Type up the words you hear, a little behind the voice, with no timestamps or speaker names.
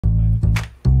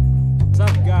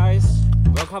guys,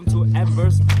 welcome to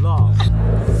Amber's vlog.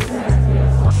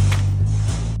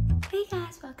 Hey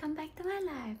guys, welcome back to my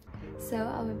life. So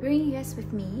I will bring you guys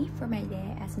with me for my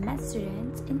day as a med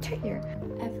student in third year.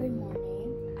 Every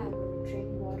morning I will drink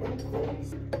water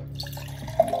first.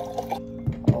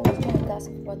 Always drink a glass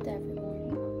of water every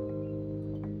morning.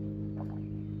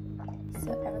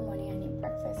 So every morning I need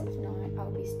breakfast, if not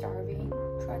I'll be starving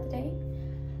throughout the day.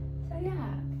 So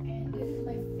yeah, and this is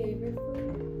my favorite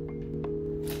food.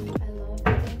 I love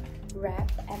it.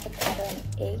 Wrapped avocado and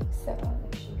egg, so I'll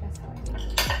show you guys how I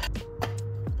make it.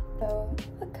 So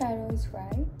avocado is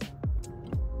ripe, so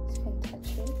you can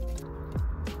touch it.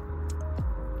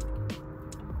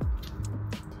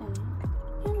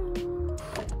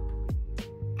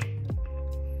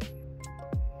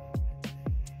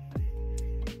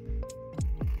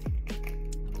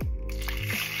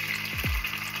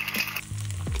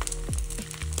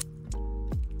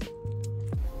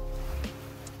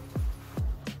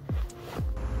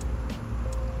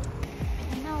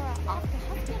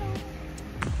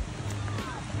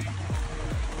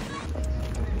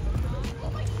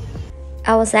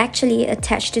 I was actually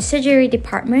attached to surgery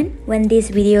department when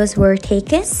these videos were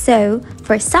taken, so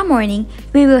for some morning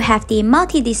we will have the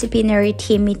multidisciplinary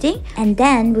team meeting, and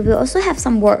then we will also have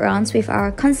some work rounds with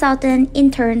our consultant,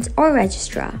 interns or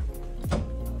registrar.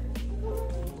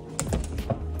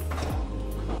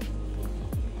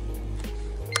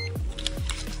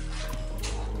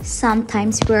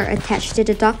 Sometimes we are attached to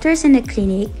the doctors in the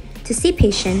clinic to see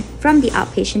patients from the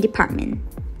outpatient department.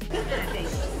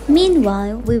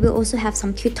 Meanwhile, we will also have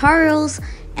some tutorials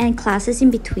and classes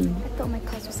in between. I thought my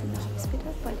class was in the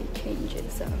hospital, but they changed it,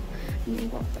 so I'm gonna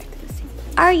walk back to the same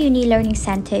place. Our uni learning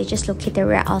center is just located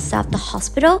right outside of the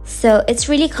hospital, so it's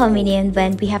really convenient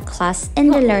when we have class in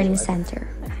the learning center.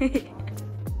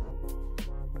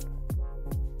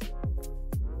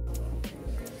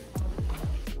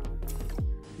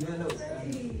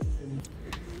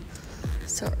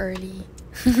 So early.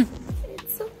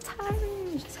 It's so tiring.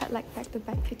 Just had like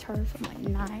back-to-back tutorial from like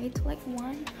 9 to like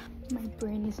 1. My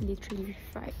brain is literally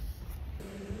fried.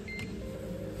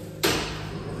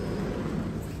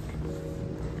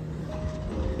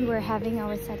 We're having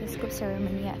our stethoscope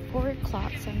ceremony at 4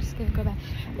 o'clock, so I'm just gonna go back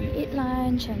and eat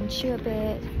lunch and chill a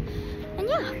bit. And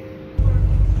yeah.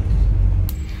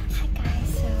 Hi guys,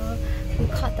 so we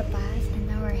caught the bus and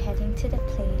now we're heading to the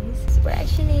place. We're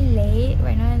actually late.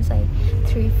 Right now it's like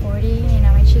 3:40 and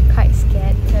I'm actually quite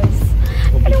scared because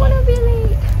I don't want to be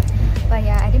late. But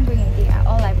yeah, I didn't bring anything.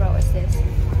 All I brought was this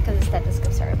because it's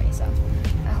stethoscope ceremony, so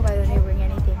I hope I don't need to bring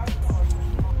anything.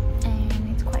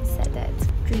 And it's quite sad that it's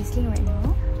drizzling right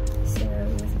now, so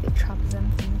it was a bit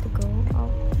troublesome for me to go. Oh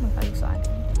my god, it looks so ugly.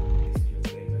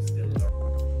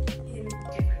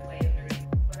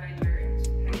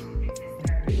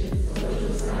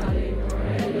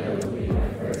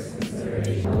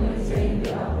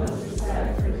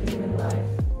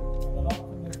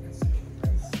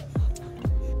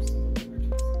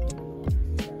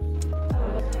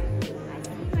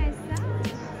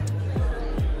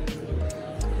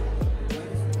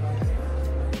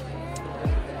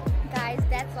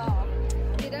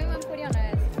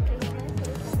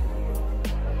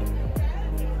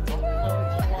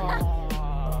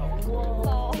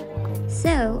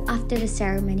 So, after the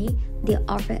ceremony, they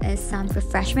offered us some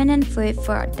refreshment and food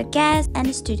for the guests and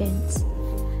the students.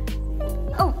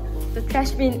 Oh, the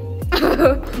trash bin.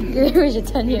 Okay, we should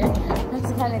turn here.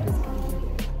 Let's kind of this.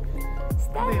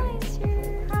 Stella is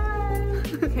here. Hi.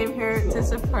 Came here to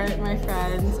support my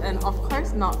friends, and of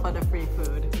course not for the free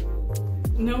food.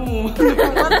 No,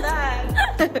 what's that?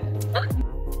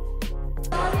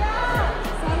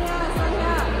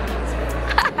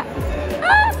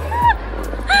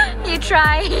 You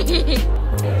try. So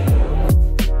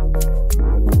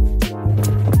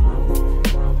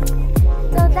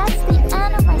that's the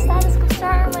end of my stethoscope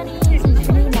ceremony. It's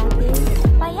literally nothing.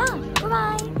 But yeah, bye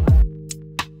bye.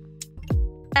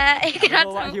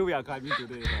 Hello, what hill we are climbing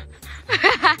today?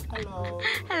 Hello.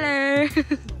 Hello.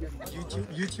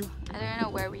 YouTube. I don't know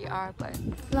where we are, but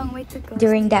long way to go.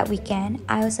 During that weekend,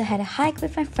 I also had a hike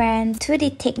with my friends to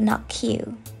the Thich Nhat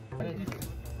Hill.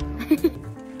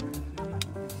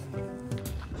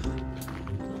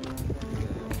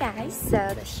 Guys,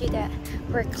 so the hill that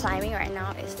we're climbing right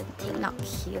now is the Thich Nhat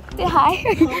Hill. Say hi.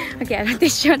 Okay, I don't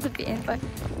think she wants to be in, but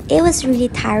it was really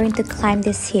tiring to climb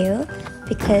this hill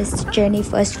because the journey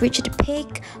for us to reach the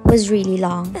peak was really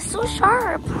long. It's so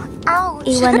sharp. Ouch.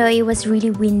 Even though it was really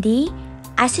windy,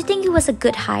 I still think it was a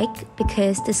good hike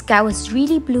because the sky was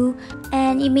really blue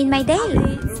and it made my day.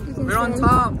 We're on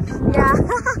top. Yeah.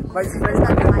 But it's very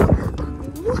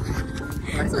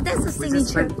So that's the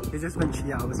signature. We just went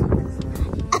 3 hours.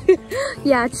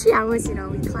 Yeah, 3 hours, you know,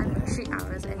 we climbed for 3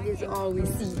 hours and this is all we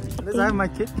see. Let's have my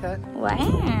Kit Kat.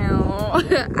 Wow. I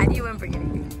didn't even bring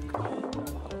anything.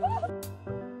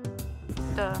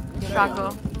 The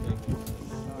struggle.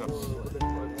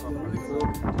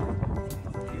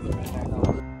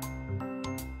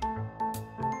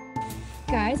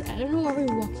 Guys, I don't know why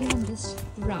we're walking on this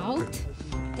route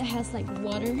that has like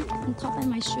water on top and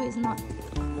my shoe is not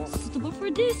suitable for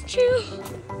this too.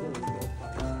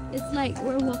 It's like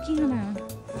we're walking on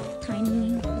a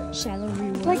tiny, shallow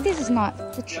river. Like this is not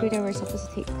the trail that we're supposed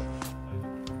to take.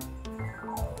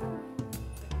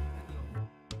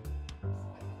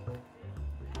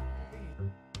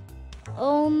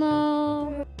 Oh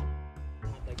no!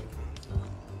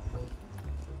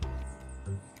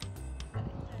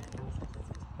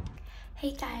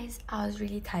 Hey guys, I was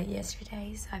really tired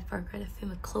yesterday, so I forgot to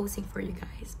film a closing for you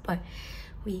guys. But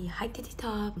we hiked to the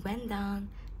top, went down,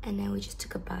 and then we just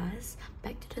took a bus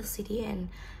back to the city and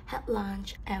had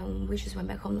lunch, and we just went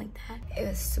back home like that. It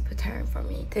was super tiring for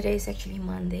me. Today is actually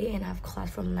Monday and I have class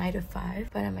from 9 to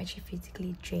 5, but I'm actually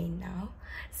physically drained now.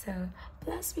 So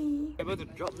bless me. Able to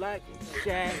drop like,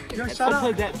 share, Shout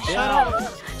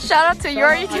out to your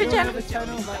YouTube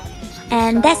channel.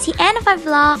 And that's the end of my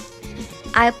vlog.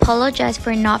 I apologize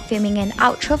for not filming an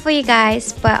outro for you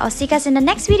guys, but I'll see you guys in the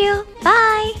next video.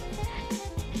 Bye!